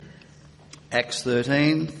Acts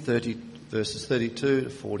 13, verses 32 to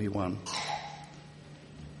 41.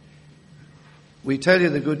 We tell you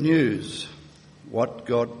the good news. What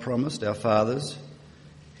God promised our fathers,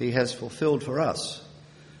 he has fulfilled for us,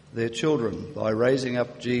 their children, by raising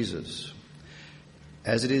up Jesus.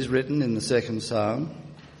 As it is written in the second Psalm,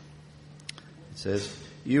 it says,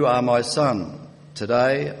 "You are my son.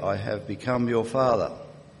 Today I have become your father."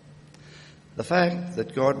 The fact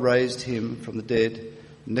that God raised him from the dead,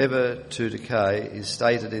 never to decay, is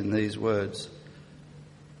stated in these words,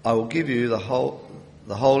 "I will give you the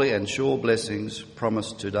holy and sure blessings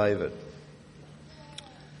promised to David."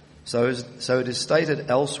 So it is stated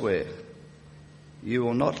elsewhere, "You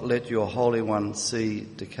will not let your Holy One see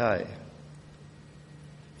decay."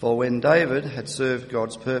 For when David had served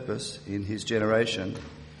God's purpose in his generation,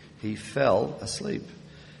 he fell asleep.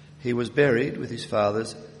 He was buried with his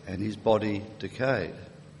fathers, and his body decayed.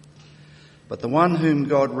 But the one whom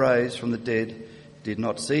God raised from the dead did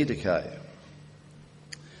not see decay.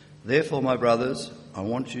 Therefore, my brothers, I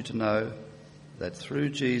want you to know that through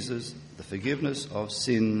Jesus the forgiveness of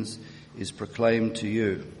sins is proclaimed to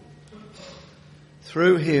you.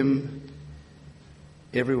 Through him,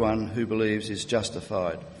 everyone who believes is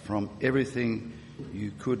justified from everything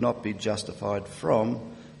you could not be justified from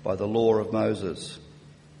by the law of Moses.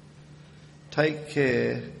 Take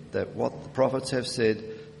care that what the prophets have said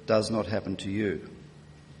does not happen to you.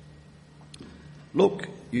 Look,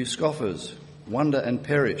 you scoffers, wonder and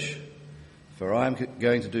perish, for I am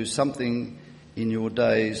going to do something in your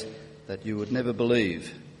days that you would never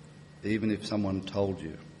believe, even if someone told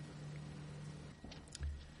you.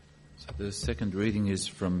 So the second reading is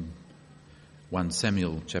from 1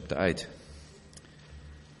 Samuel chapter 8.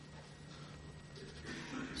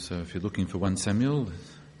 So if you're looking for 1 Samuel,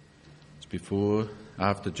 it's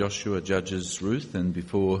after Joshua judges Ruth and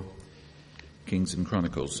before Kings and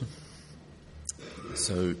Chronicles.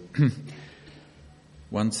 So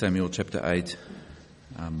 1 Samuel chapter 8,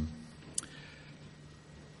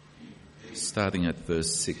 starting at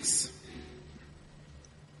verse 6.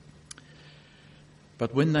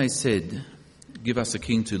 But when they said, "Give us a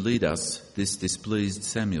king to lead us," this displeased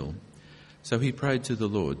Samuel. So he prayed to the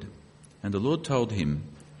Lord, and the Lord told him,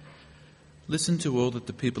 "Listen to all that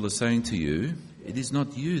the people are saying to you. It is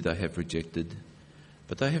not you they have rejected,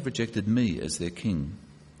 but they have rejected me as their king.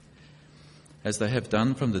 As they have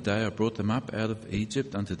done from the day I brought them up out of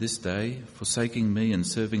Egypt unto this day, forsaking me and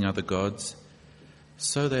serving other gods,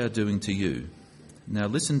 so they are doing to you. Now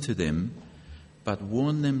listen to them, but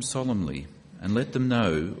warn them solemnly, and let them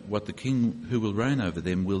know what the king who will reign over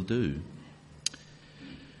them will do."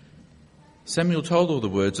 Samuel told all the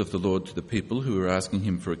words of the Lord to the people who were asking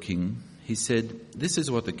him for a king. He said, "This is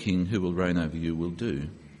what the king who will reign over you will do.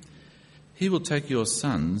 He will take your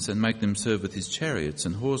sons and make them serve with his chariots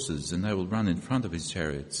and horses, and they will run in front of his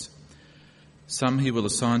chariots. Some he will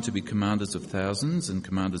assign to be commanders of thousands and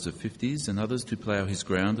commanders of 50s, and others to plough his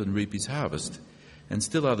ground and reap his harvest, and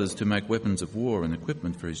still others to make weapons of war and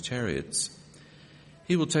equipment for his chariots.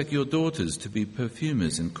 He will take your daughters to be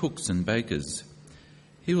perfumers and cooks and bakers.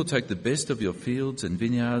 He will take the best of your fields and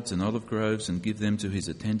vineyards and olive groves and give them to his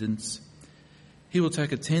attendants. He will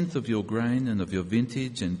take 1/10 of your grain and of your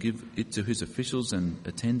vintage and give it to his officials and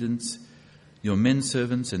attendants, your men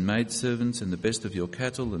servants and maid servants, and the best of your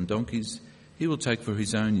cattle and donkeys he will take for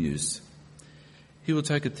his own use. He will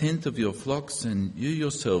take 1/10 of your flocks, and you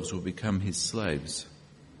yourselves will become his slaves.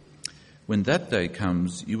 When that day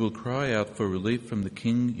comes, you will cry out for relief from the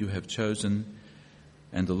king you have chosen,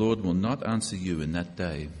 and the Lord will not answer you in that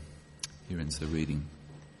day." Here ends the reading.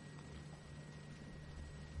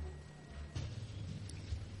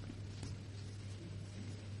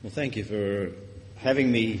 Well, thank you for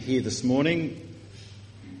having me here this morning.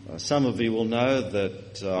 Some of you will know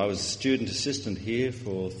that I was a student assistant here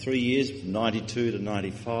for 3 years, from 92 to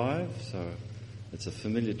 95, so it's a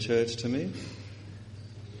familiar church to me.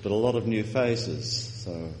 But a lot of new faces,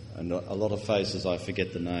 and a lot of faces I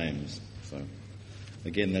forget the names. So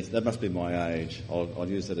again, that must be my age. I'll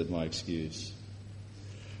use that as my excuse.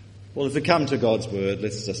 Well, if we come to God's word,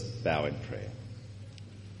 let's just bow in prayer.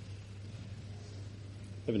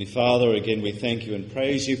 Heavenly Father, again we thank you and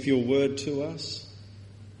praise you for your word to us.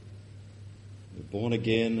 We're born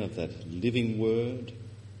again of that living word.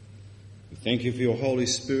 We thank you for your Holy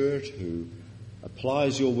Spirit who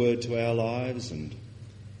applies your word to our lives. And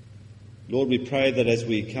Lord, we pray that as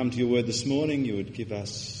we come to your word this morning, you would give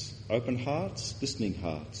us open hearts, listening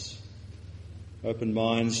hearts, open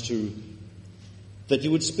minds that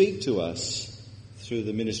you would speak to us through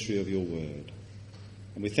the ministry of your word.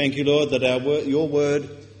 And we thank you, Lord, that your word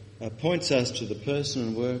points us to the person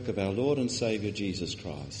and work of our Lord and Saviour, Jesus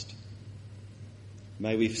Christ.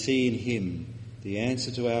 May we see in him the answer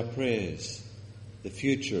to our prayers, the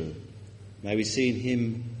future. May we see in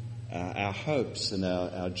him our hopes and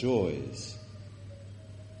our joys.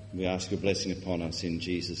 We ask your blessing upon us in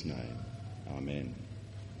Jesus' name. Amen.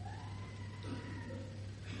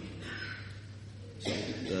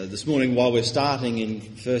 This morning, while we're starting in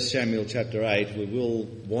 1 Samuel chapter 8, we will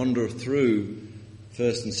wander through 1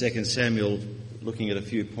 and 2 Samuel looking at a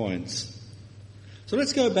few points. So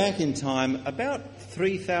let's go back in time about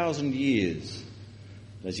 3,000 years.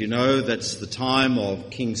 As you know, that's the time of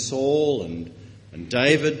King Saul and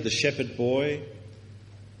David, the shepherd boy.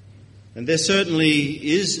 And there certainly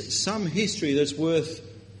is some history that's worth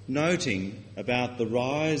noting about the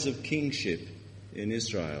rise of kingship in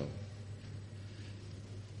Israel.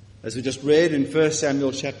 As we just read in 1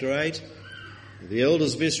 Samuel chapter 8, the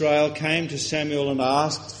elders of Israel came to Samuel and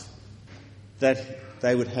asked that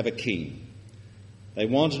they would have a king. They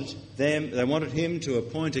wanted him to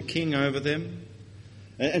appoint a king over them.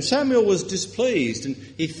 And Samuel was displeased, and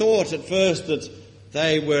he thought at first that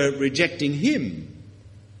they were rejecting him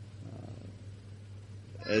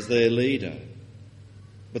as their leader.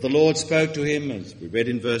 But the Lord spoke to him, as we read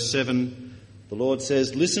in verse 7, the Lord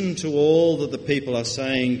says, "Listen to all that the people are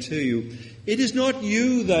saying to you. It is not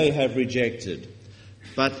you they have rejected,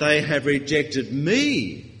 but they have rejected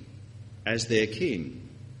me as their king."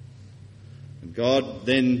 And God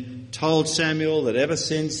then told Samuel that ever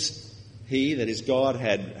since he, that is God,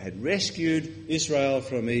 had rescued Israel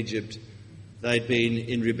from Egypt, they'd been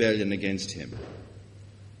in rebellion against him.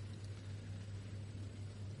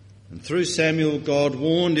 And through Samuel, God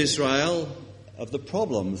warned Israel of the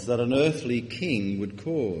problems that an earthly king would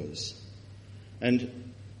cause. And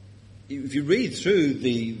if you read through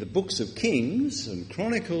the books of Kings and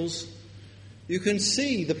Chronicles, you can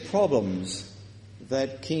see the problems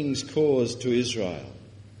that kings caused to Israel.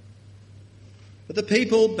 But the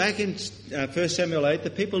people, back in 1 Samuel 8, the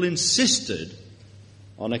people insisted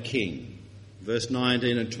on a king. Verse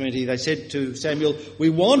 19 and 20, they said to Samuel, "We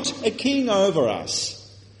want a king over us.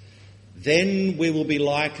 Then we will be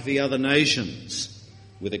like the other nations,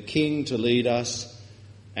 with a king to lead us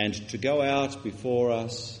and to go out before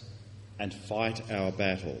us and fight our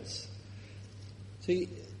battles." See,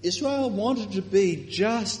 Israel wanted to be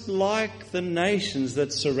just like the nations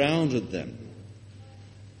that surrounded them.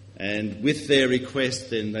 And with their request,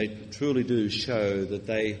 then, they truly do show that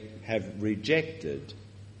they have rejected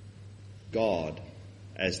God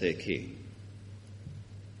as their king.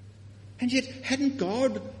 And yet, hadn't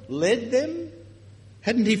God led them?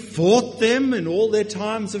 Hadn't he fought them in all their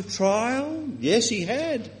times of trial? Yes, he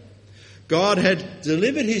had. God had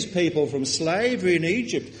delivered his people from slavery in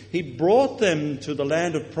Egypt. He brought them to the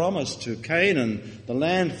land of promise, to Canaan, the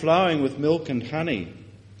land flowing with milk and honey,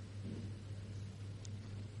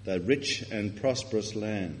 the rich and prosperous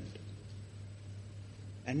land.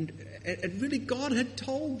 And really God had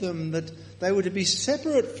told them that they were to be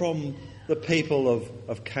separate from the people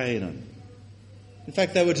of Canaan. In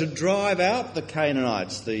fact, they were to drive out the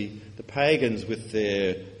Canaanites, the pagans, with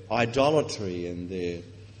their idolatry and their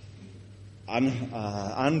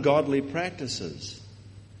ungodly practices.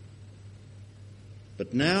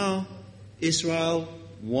 But now Israel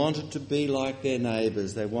wanted to be like their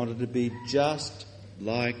neighbours. They wanted to be just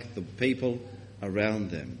like the people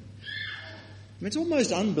around them. I mean, it's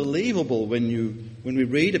almost unbelievable when we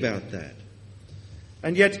read about that.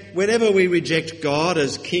 And yet, whenever we reject God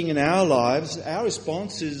as King in our lives, our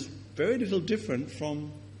response is very little different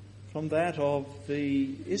from that of the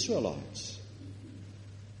Israelites.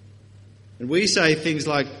 And we say things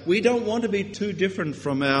like, we don't want to be too different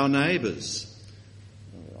from our neighbours.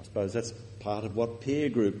 I suppose that's part of what peer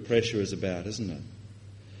group pressure is about, isn't it?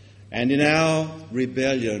 And in our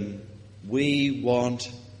rebellion, we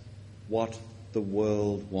want what the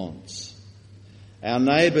world wants. Our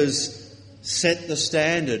neighbours set the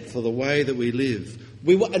standard for the way that we live.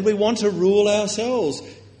 And we want to rule ourselves.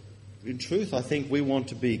 In truth, I think we want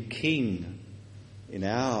to be king in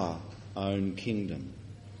our own kingdom.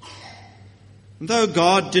 And though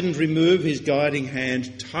God didn't remove his guiding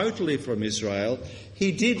hand totally from Israel,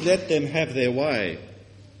 he did let them have their way.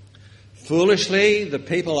 Foolishly, the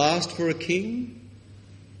people asked for a king,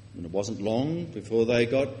 and it wasn't long before they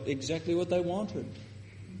got exactly what they wanted.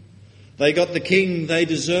 They got the king they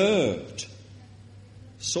deserved,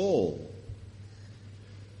 Saul.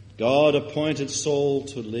 God appointed Saul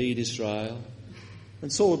to lead Israel.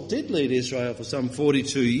 And Saul did lead Israel for some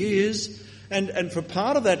 42 years. And for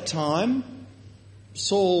part of that time,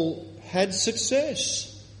 Saul had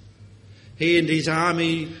success. He and his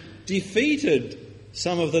army defeated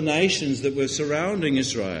some of the nations that were surrounding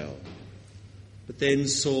Israel. But then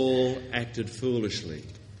Saul acted foolishly.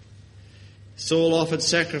 Saul offered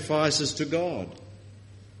sacrifices to God,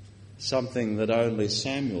 something that only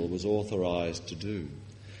Samuel was authorized to do.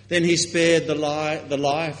 Then he spared the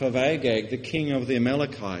life of Agag, the king of the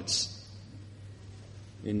Amalekites.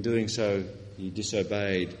 In doing so, he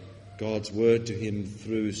disobeyed God's word to him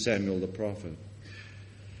through Samuel the prophet.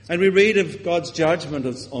 And we read of God's judgment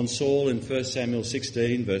on Saul in 1 Samuel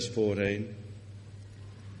 16, verse 14.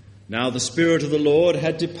 Now the Spirit of the Lord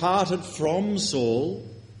had departed from Saul,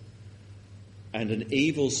 and an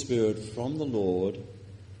evil spirit from the Lord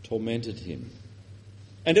tormented him.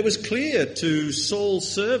 And it was clear to Saul's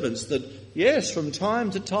servants that, yes, from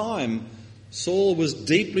time to time, Saul was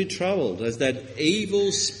deeply troubled as that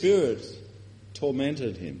evil spirit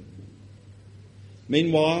tormented him.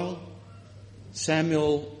 Meanwhile,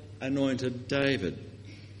 Samuel anointed David,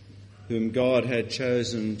 whom God had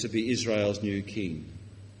chosen to be Israel's new king.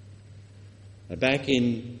 Back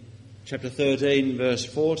in chapter 13, verse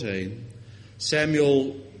 14,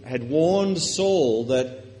 Samuel had warned Saul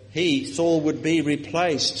that Saul would be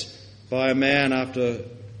replaced by a man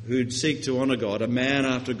who'd seek to honour God, a man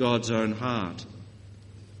after God's own heart.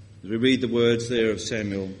 As we read the words there of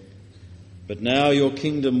Samuel, "But now your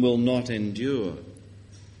kingdom will not endure.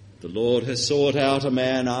 The Lord has sought out a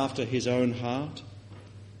man after his own heart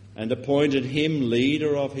and appointed him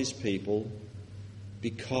leader of his people,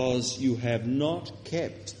 because you have not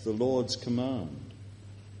kept the Lord's command."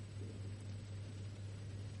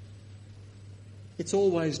 It's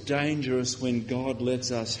always dangerous when God lets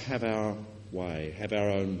us have our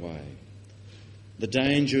own way. The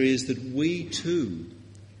danger is that we too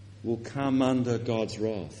will come under God's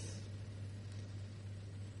wrath.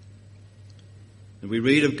 And we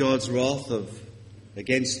read of God's wrath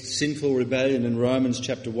against sinful rebellion in Romans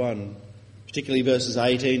chapter 1, particularly verses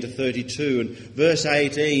 18 to 32. And verse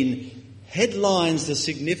 18 headlines the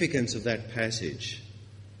significance of that passage.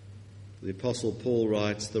 The Apostle Paul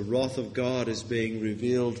writes, "The wrath of God is being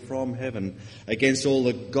revealed from heaven against all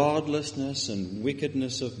the godlessness and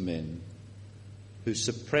wickedness of men who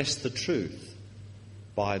suppress the truth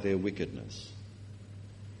by their wickedness."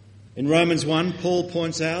 In Romans 1, Paul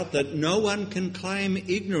points out that no one can claim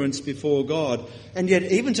ignorance before God, and yet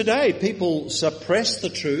even today people suppress the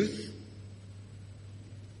truth.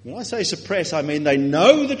 When I say suppress, I mean they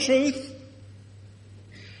know the truth,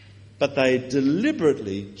 but they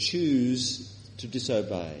deliberately choose to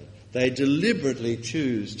disobey. They deliberately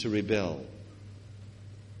choose to rebel.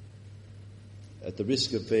 At the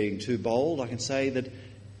risk of being too bold, I can say that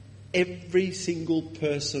every single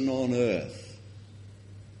person on earth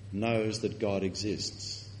knows that God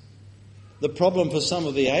exists. The problem for some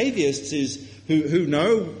of the atheists is who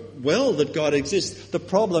know well that God exists. The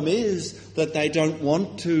problem is that they don't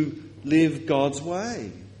want to live God's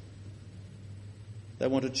way. They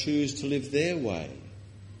want to choose to live their way,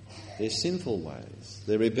 their sinful ways,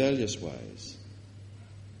 their rebellious ways.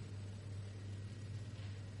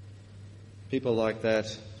 People like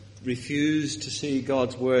that refuse to see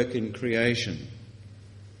God's work in creation.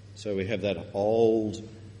 So we have that old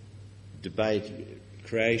debate,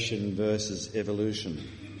 creation versus evolution.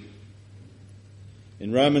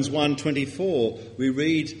 In Romans 1:24, we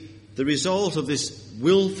read the result of this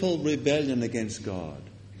willful rebellion against God.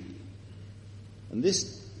 And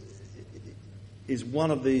this is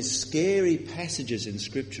one of these scary passages in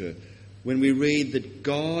Scripture when we read that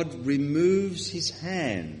God removes his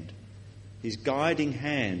hand, his guiding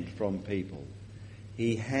hand from people.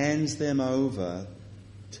 He hands them over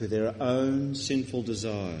to their own sinful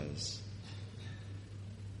desires.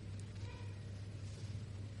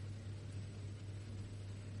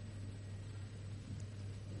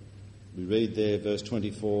 We read there, verse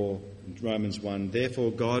 24, Romans 1,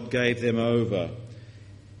 "Therefore God gave them over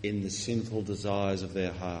in the sinful desires of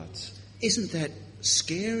their hearts." Isn't that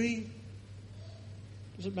scary?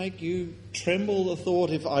 Does it make you tremble, the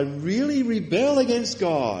thought, if I really rebel against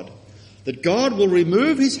God, that God will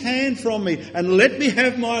remove his hand from me and let me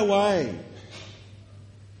have my way?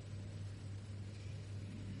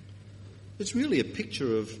 It's really a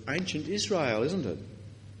picture of ancient Israel, isn't it?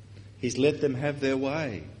 He's let them have their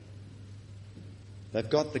way. They've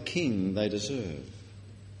got the king they deserve.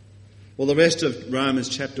 Well, the rest of Romans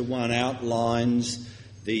chapter 1 outlines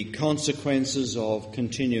the consequences of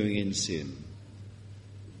continuing in sin.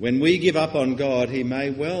 When we give up on God, he may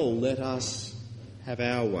well let us have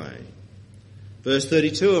our way. Verse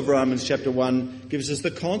 32 of Romans chapter 1 gives us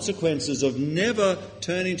the consequences of never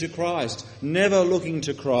turning to Christ, never looking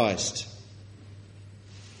to Christ,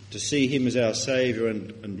 to see him as our Saviour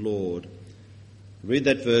and Lord. Read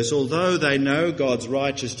that verse. Although they know God's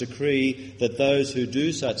righteous decree that those who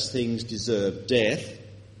do such things deserve death.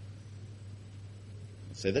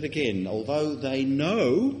 I'll say that again. Although they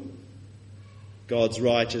know God's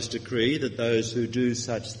righteous decree that those who do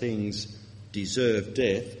such things deserve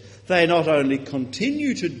death, they not only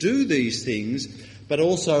continue to do these things, but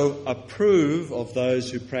also approve of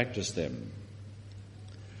those who practice them.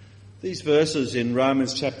 These verses in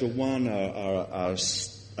Romans chapter 1 are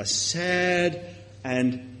a sad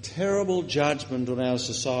and terrible judgment on our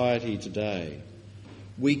society today.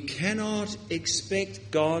 We cannot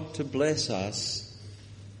expect God to bless us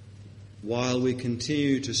while we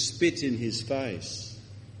continue to spit in his face.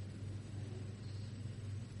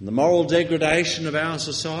 And the moral degradation of our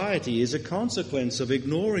society is a consequence of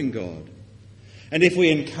ignoring God. And if we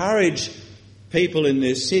encourage people in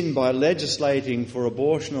their sin by legislating for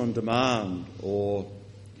abortion on demand or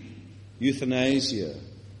euthanasia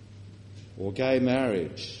or gay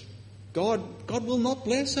marriage, God will not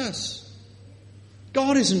bless us.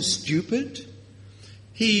 God isn't stupid.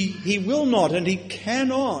 He will not and he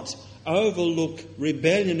cannot overlook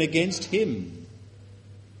rebellion against him.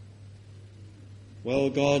 Well,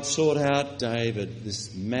 God sought out David,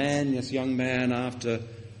 this young man after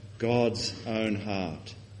God's own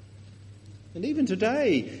heart. And even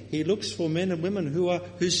today, he looks for men and women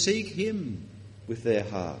who seek him with their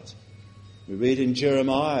heart. We read in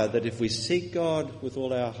Jeremiah that if we seek God with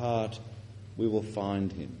all our heart, we will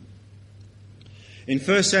find him. In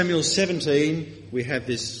 1 Samuel 17, we have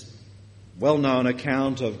this well-known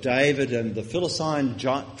account of David and the Philistine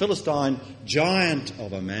giant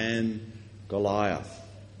of a man, Goliath.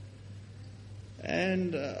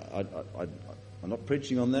 And I'm not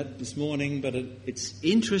preaching on that this morning, but it's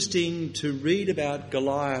interesting to read about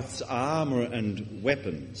Goliath's armour and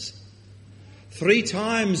weapons. 3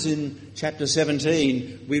 times in chapter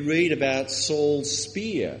 17 we read about Saul's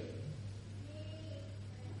spear.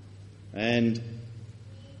 And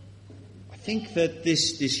I think that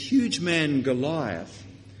this huge man Goliath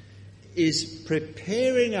is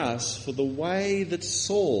preparing us for the way that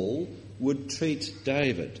Saul would treat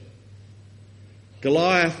David.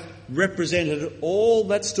 Goliath represented all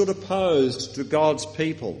that stood opposed to God's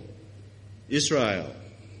people, Israel.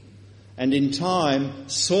 And in time,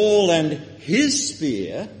 Saul and his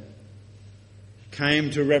spear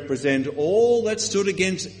came to represent all that stood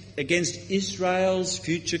against Israel's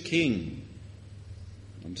future king.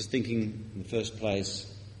 I'm just thinking in the first place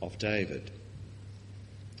of David.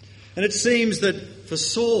 And it seems that for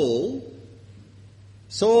Saul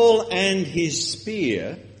and his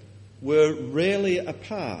spear were rarely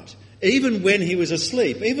apart. Even when he was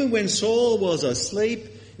asleep, even when Saul was asleep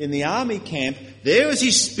in the army camp, there was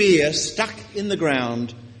his spear stuck in the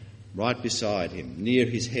ground right beside him, near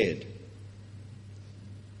his head.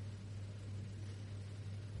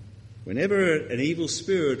 Whenever an evil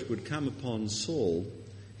spirit would come upon Saul,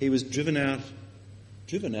 he was driven out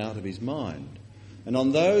of his mind. And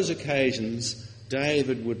on those occasions,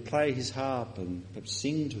 David would play his harp and perhaps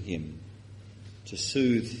sing to him to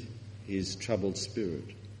soothe his troubled spirit.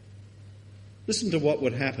 Listen to what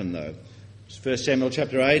would happen, though. 1 Samuel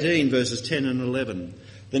chapter 18, verses 10 and 11.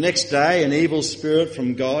 The next day, an evil spirit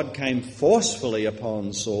from God came forcefully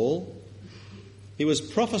upon Saul. He was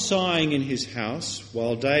prophesying in his house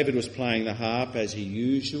while David was playing the harp, as he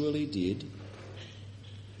usually did.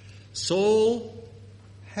 Saul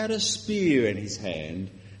had a spear in his hand,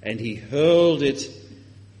 and he hurled it,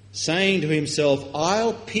 saying to himself,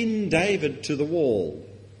 "I'll pin David to the wall."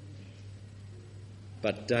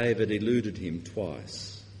 But David eluded him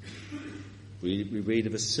twice. We read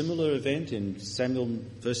of a similar event in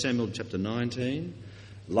 1 Samuel chapter 19.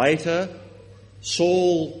 Later,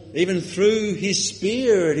 Saul even threw his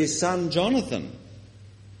spear at his son Jonathan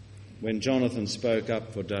when Jonathan spoke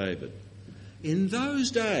up for David. In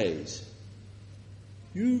those days,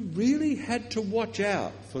 you really had to watch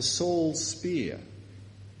out for Saul's spear.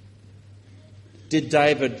 Did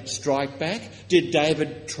David strike back? Did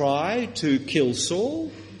David try to kill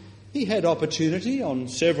Saul? He had opportunity on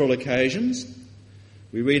several occasions.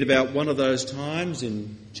 We read about one of those times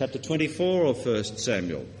in chapter 24 of 1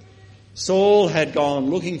 Samuel. Saul had gone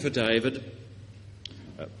looking for David,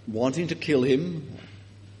 wanting to kill him,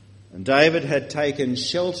 and David had taken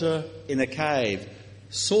shelter in a cave.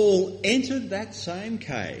 Saul entered that same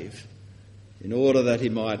cave in order that he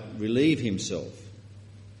might relieve himself.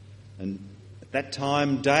 And at that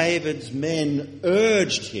time, David's men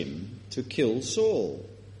urged him to kill Saul.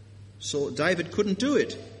 So David couldn't do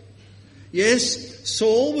it. Yes,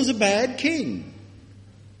 Saul was a bad king.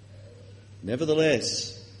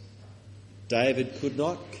 Nevertheless, David could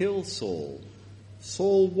not kill Saul.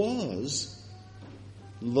 Saul was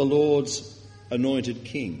the Lord's anointed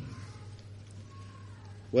king?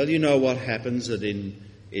 Well, you know what happens, that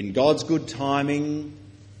in God's good timing,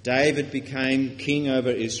 David became king over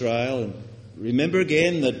Israel. And remember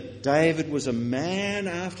again that David was a man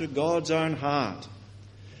after God's own heart.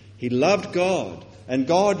 He loved God, and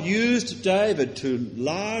God used David to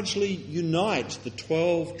largely unite the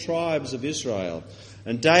 12 tribes of Israel.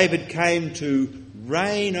 And David came to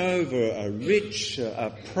reign over a rich,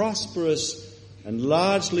 a prosperous, and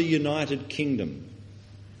largely united kingdom.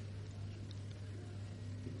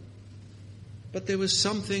 But there was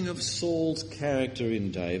something of Saul's character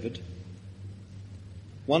in David.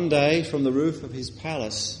 One day, from the roof of his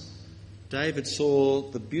palace, David saw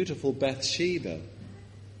the beautiful Bathsheba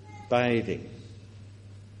bathing.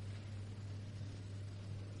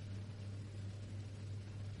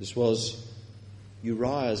 This was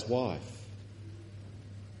Uriah's wife.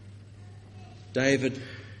 David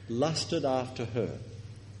lusted after her.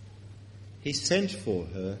 He sent for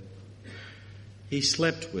her. He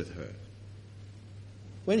slept with her.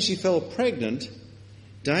 When she fell pregnant,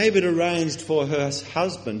 David arranged for her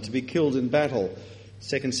husband to be killed in battle.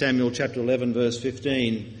 2 Samuel chapter 11 verse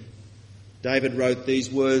 15. David wrote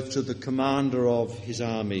these words to the commander of his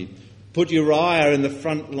army: "Put Uriah in the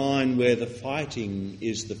front line where the fighting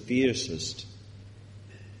is the fiercest.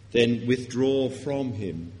 Then withdraw from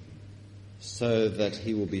him so that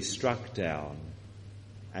he will be struck down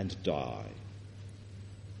and die."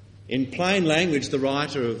 In plain language, the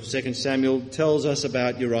writer of 2 Samuel tells us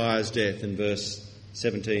about Uriah's death in verse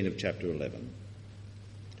 17 of chapter 11.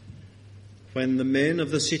 When the men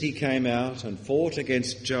of the city came out and fought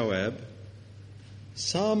against Joab,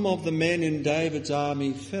 some of the men in David's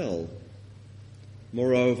army fell.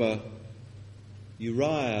 Moreover,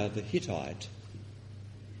 Uriah the Hittite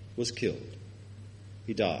was killed.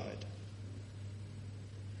 He died.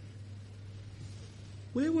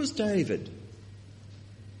 Where was David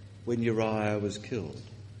when Uriah was killed?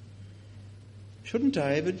 Shouldn't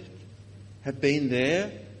David have been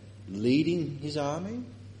there leading his army?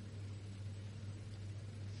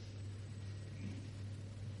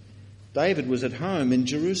 David was at home in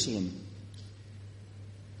Jerusalem.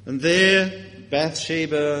 And there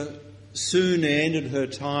Bathsheba soon ended her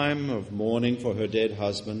time of mourning for her dead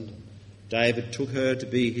husband. David took her to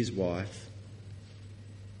be his wife.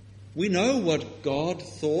 We know what God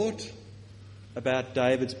thought about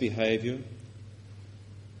David's behaviour.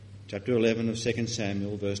 Chapter 11 of 2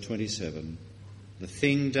 Samuel, verse 27. The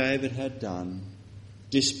thing David had done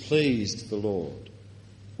displeased the Lord.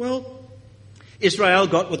 Well, Israel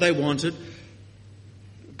got what they wanted.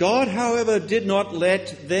 God, however, did not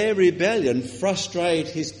let their rebellion frustrate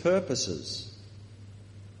his purposes.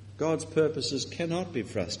 God's purposes cannot be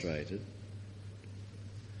frustrated.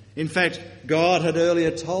 In fact, God had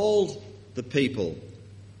earlier told the people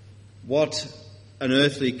what an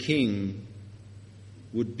earthly king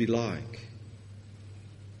would be like.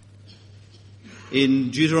 In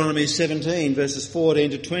Deuteronomy 17, verses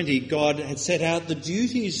 14 to 20, God had set out the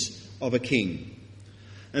duties of a king.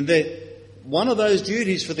 And that one of those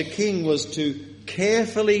duties for the king was to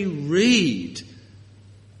carefully read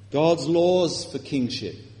God's laws for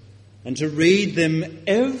kingship and to read them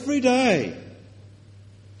every day.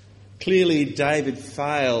 Clearly, David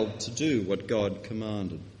failed to do what God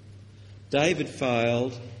commanded. David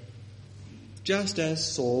failed just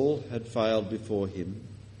as Saul had failed before him.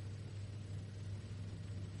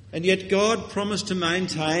 And yet God promised to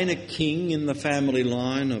maintain a king in the family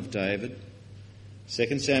line of David.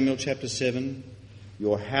 2 Samuel chapter 7,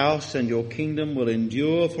 "Your house and your kingdom will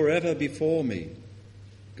endure forever before me,"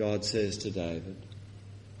 God says to David.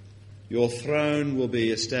 "Your throne will be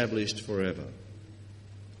established forever."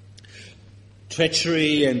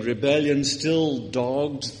 Treachery and rebellion still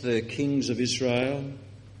dogged the kings of Israel.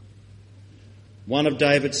 One of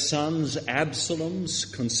David's sons, Absalom,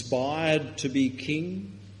 conspired to be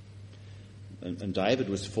king. And David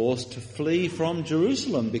was forced to flee from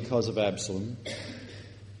Jerusalem because of Absalom.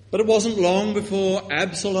 But it wasn't long before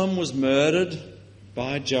Absalom was murdered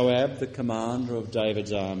by Joab, the commander of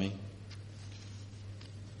David's army.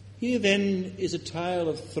 Here then is a tale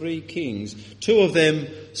of three kings. Two of them,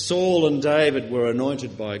 Saul and David, were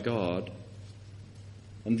anointed by God.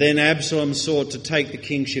 And then Absalom sought to take the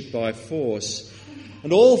kingship by force.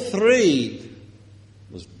 And all three,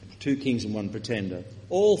 was two kings and one pretender,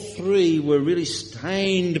 all three were really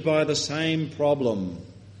stained by the same problem,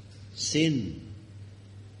 sin.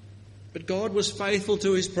 But God was faithful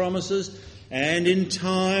to his promises, and in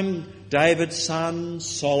time David's son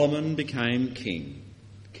Solomon became king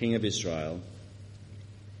of Israel.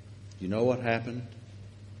 You know what happened?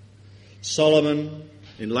 Solomon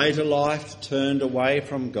in later life turned away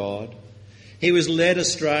from God. He was led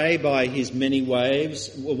astray by his many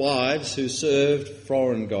wives who served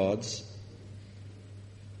foreign gods.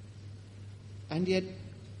 And yet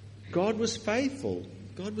God was faithful.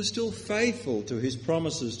 God was still faithful to his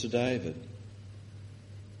promises to David.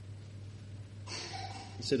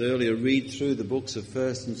 I said earlier, read through the books of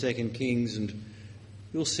 1st and 2nd Kings and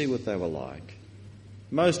you'll see what they were like.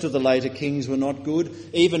 Most of the later kings were not good.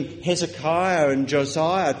 Even Hezekiah and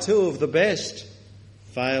Josiah, two of the best,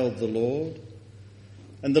 failed the Lord.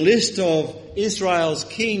 And the list of Israel's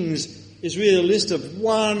kings is really a list of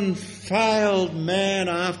one failed man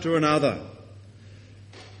after another.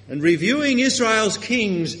 And reviewing Israel's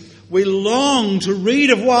kings, we long to read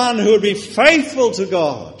of one who would be faithful to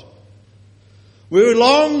God. We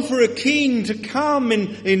long for a king to come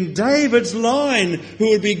in David's line who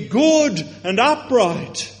would be good and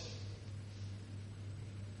upright.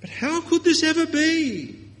 But how could this ever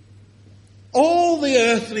be? All the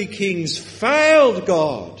earthly kings failed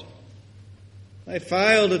God. They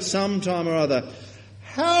failed at some time or other.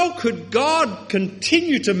 How could God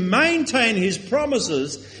continue to maintain his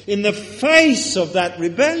promises in the face of that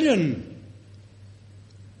rebellion?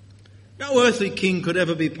 No earthly king could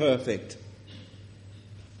ever be perfect.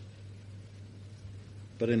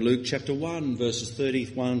 But in Luke chapter 1, verses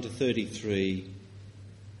 31 to 33,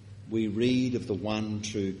 we read of the one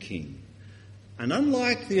true king. And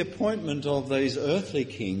unlike the appointment of these earthly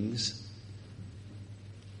kings,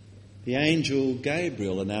 the angel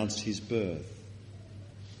Gabriel announced his birth.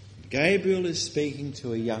 Gabriel is speaking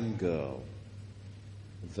to a young girl,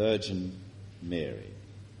 the Virgin Mary.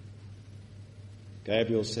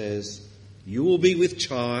 Gabriel says, "You will be with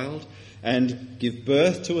child and give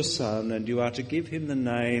birth to a son, and you are to give him the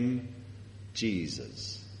name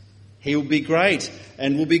Jesus. He will be great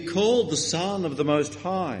and will be called the Son of the Most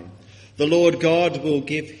High. The Lord God will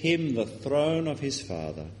give him the throne of his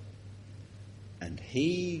father, and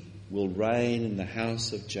he will reign in the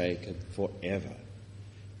house of Jacob forever.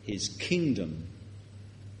 His kingdom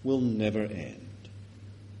will never end."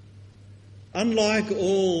 Unlike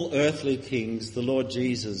all earthly kings, the Lord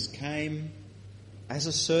Jesus came as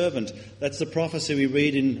a servant. That's the prophecy we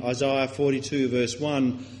read in Isaiah 42 verse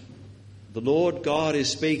 1. The Lord God is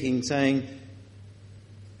speaking, saying,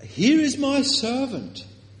 "Here is my servant,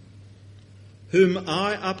 whom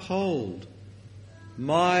I uphold,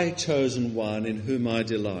 my chosen one in whom I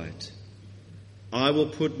delight. I will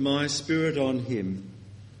put my spirit on him,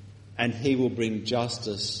 and he will bring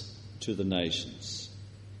justice to the nations."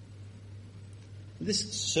 This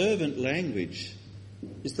servant language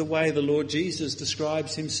is the way the Lord Jesus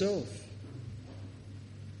describes himself.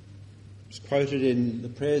 It's quoted in the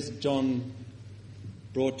prayers that John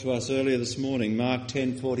brought to us earlier this morning, Mark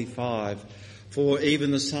 10:45. "For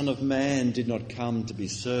even the Son of Man did not come to be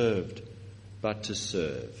served, but to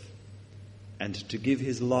serve, and to give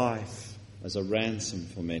his life as a ransom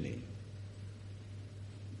for many."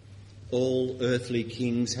 All earthly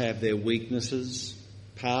kings have their weaknesses,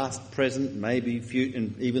 past, present, maybe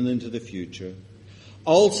and even into the future.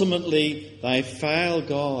 Ultimately, they fail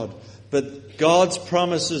God, but God's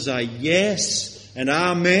promises are yes and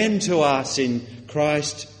amen to us in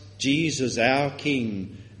Christ Jesus, our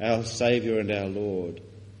King, our Saviour and our Lord.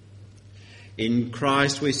 In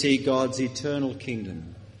Christ we see God's eternal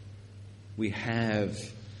kingdom. We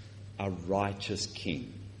have a righteous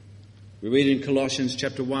King. We read in Colossians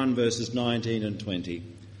chapter 1 verses 19 and 20.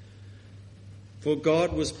 "For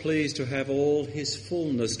God was pleased to have all his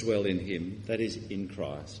fullness dwell in him," that is, in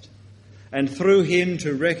Christ, "and through him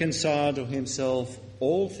to reconcile to himself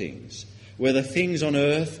all things, whether things on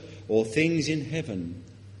earth or things in heaven,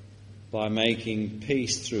 by making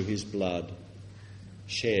peace through his blood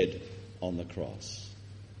shed on the cross."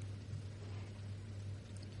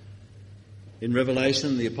 In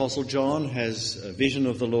Revelation, the Apostle John has a vision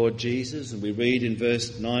of the Lord Jesus, and we read in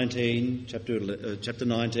verse 19, chapter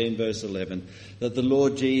 19, verse 11, that the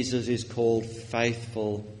Lord Jesus is called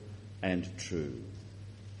faithful and true.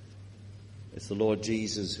 It's the Lord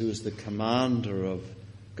Jesus who is the commander of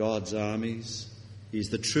God's armies. He's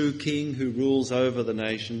the true King who rules over the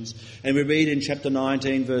nations. And we read in chapter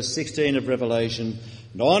 19, verse 16 of Revelation,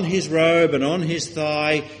 "And on his robe and on his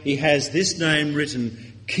thigh he has this name written,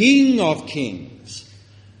 King of Kings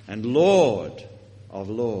and Lord of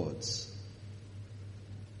Lords."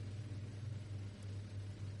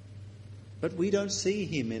 But we don't see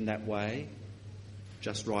him in that way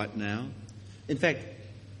just right now. In fact,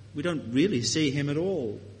 we don't really see him at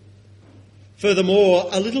all. Furthermore,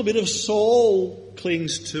 a little bit of Saul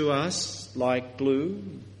clings to us like glue.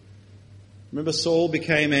 Remember, Saul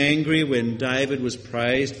became angry when David was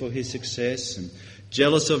praised for his success, and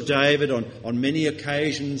jealous of David. On many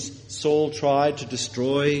occasions, Saul tried to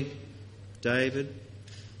destroy David.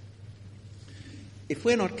 If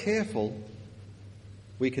we're not careful,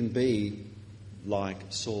 we can be like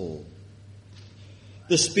Saul.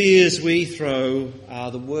 The spears we throw are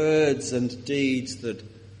the words and deeds that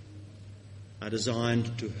are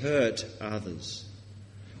designed to hurt others.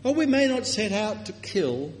 Or we may not set out to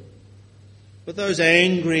kill, but those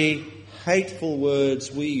angry, hateful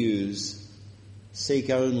words we use seek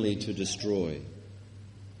only to destroy.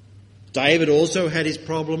 David also had his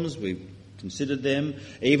problems. We've considered them.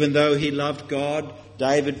 Even though he loved God,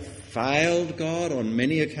 David failed God on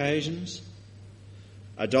many occasions.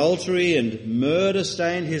 Adultery and murder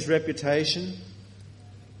stained his reputation.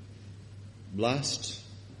 Lust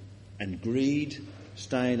and greed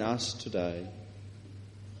stain us today.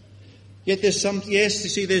 Yet there's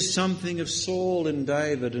something of Saul in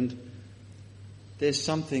David, and there's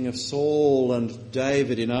something of Saul and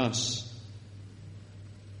David in us.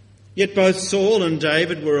 Yet both Saul and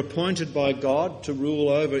David were appointed by God to rule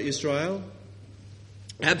over Israel.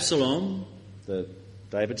 Absalom,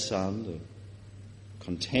 David's son, the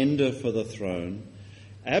contender for the throne,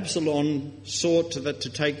 Absalom sought to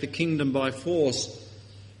take the kingdom by force.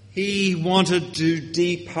 He wanted to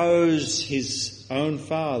depose his own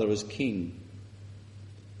father as king.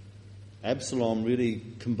 Absalom really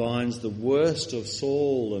combines the worst of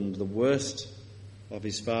Saul and the worst of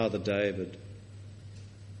his father David.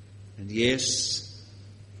 And yes,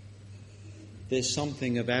 there's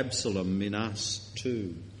something of Absalom in us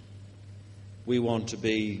too. We want to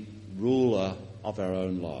be ruler of our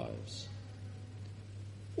own lives.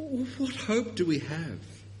 What hope do we have?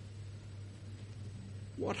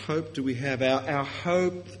 What hope do we have? Our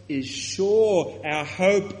hope is sure. Our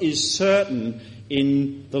hope is certain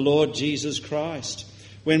in the Lord Jesus Christ.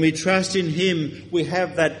 When we trust in him, we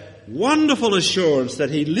have that wonderful assurance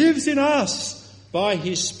that he lives in us by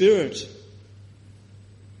his Spirit.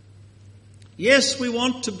 Yes, we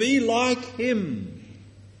want to be like him,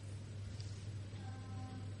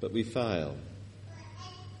 but we fail.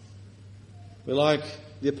 We're like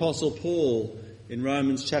the Apostle Paul in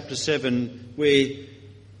Romans chapter 7, where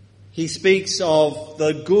he speaks of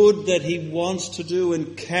the good that he wants to do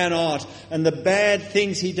and cannot, and the bad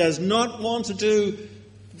things he does not want to do.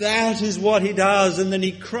 That is what he does. And then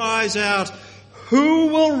he cries out, "Who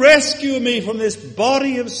will rescue me from this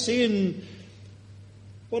body of sin?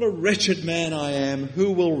 What a wretched man I am.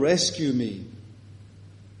 Who will rescue me?"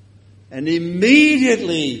 And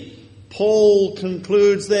immediately Paul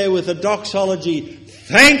concludes there with a doxology,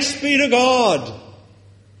 "Thanks be to God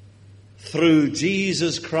through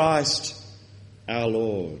Jesus Christ our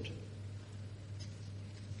Lord."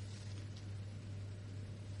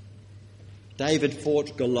 David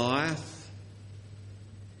fought Goliath,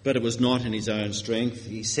 but it was not in his own strength.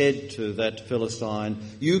 He said to that Philistine,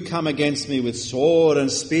 "You come against me with sword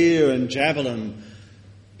and spear and javelin,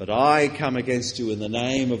 but I come against you in the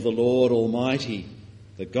name of the Lord Almighty,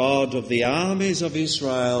 the God of the armies of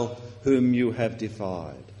Israel, whom you have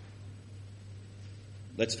defied."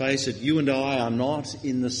 Let's face it, you and I are not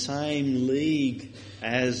in the same league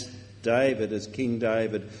as David, as King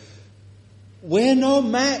David. We're no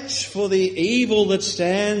match for the evil that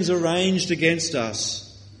stands arranged against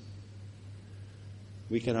us.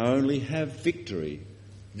 We can only have victory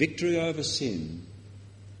over sin,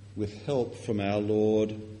 with help from our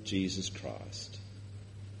Lord Jesus Christ.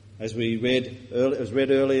 As we read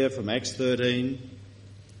earlier from Acts 13,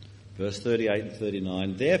 verse 38 and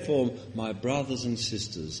 39, "Therefore, my brothers and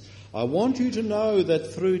sisters, I want you to know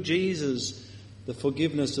that through Jesus the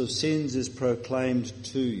forgiveness of sins is proclaimed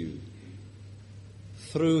to you.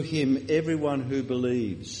 Through him everyone who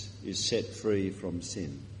believes is set free from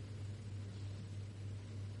sin."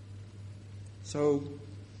 So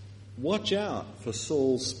watch out for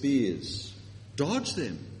Saul's spears. Dodge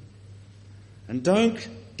them. And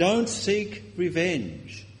don't seek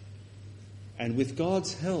revenge. And with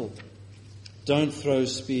God's help, don't throw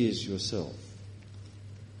spears yourself.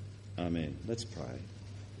 Amen. Let's pray.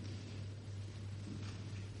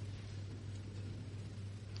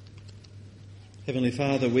 Heavenly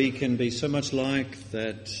Father, we can be so much like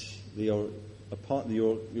that your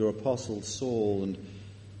apostle Saul, and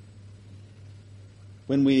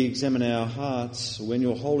when we examine our hearts, when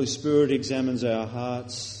your Holy Spirit examines our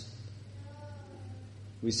hearts,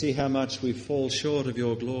 we see how much we fall short of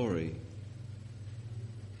your glory.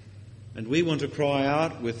 And we want to cry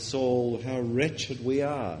out with Saul how wretched we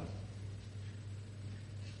are.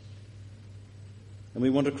 And we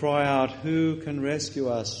want to cry out, who can rescue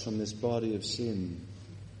us from this body of sin?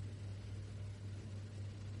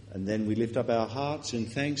 And then we lift up our hearts in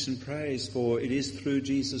thanks and praise, for it is through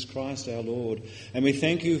Jesus Christ our Lord. And we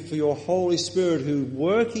thank you for your Holy Spirit who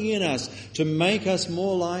working in us to make us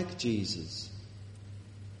more like Jesus,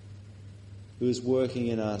 who is working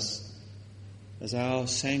in us as our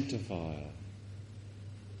sanctifier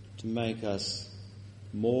to make us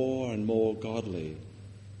more and more godly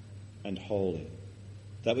and holy,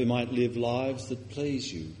 that we might live lives that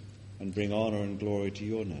please you and bring honour and glory to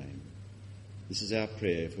your name. This is our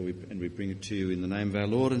prayer, and we bring it to you in the name of our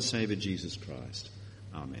Lord and Saviour Jesus Christ.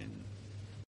 Amen.